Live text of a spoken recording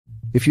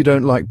If you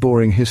don't like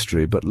boring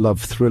history but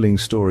love thrilling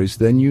stories,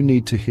 then you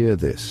need to hear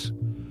this.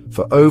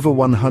 For over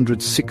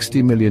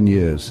 160 million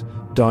years,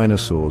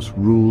 dinosaurs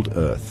ruled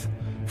Earth.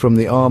 From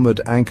the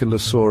armored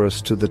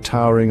Ankylosaurus to the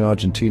towering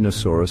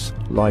Argentinosaurus,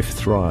 life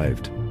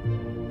thrived.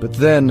 But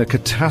then a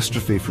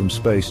catastrophe from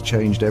space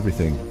changed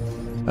everything.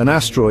 An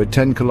asteroid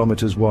 10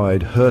 kilometers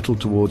wide hurtled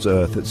towards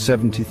Earth at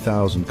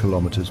 70,000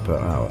 kilometers per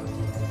hour.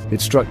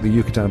 It struck the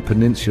Yucatan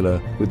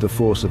Peninsula with the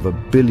force of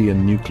 1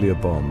 billion nuclear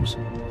bombs.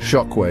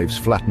 Shockwaves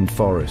flattened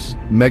forests,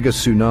 mega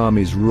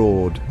tsunamis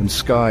roared, and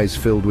skies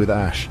filled with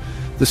ash.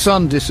 The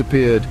sun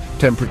disappeared,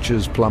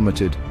 temperatures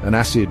plummeted, and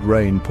acid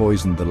rain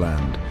poisoned the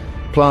land.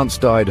 Plants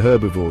died,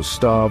 herbivores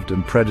starved,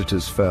 and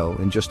predators fell.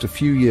 In just a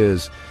few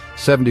years,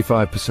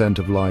 75%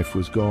 of life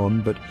was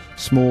gone, but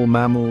small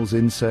mammals,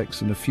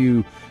 insects, and a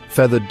few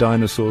feathered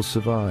dinosaurs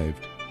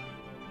survived.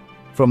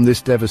 From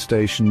this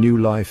devastation, new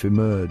life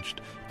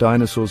emerged.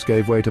 Dinosaurs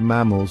gave way to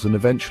mammals and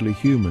eventually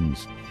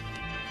humans.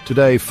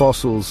 Today,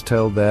 fossils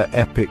tell their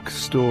epic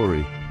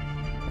story,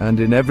 and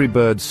in every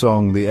bird's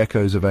song, the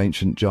echoes of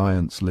ancient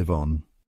giants live on.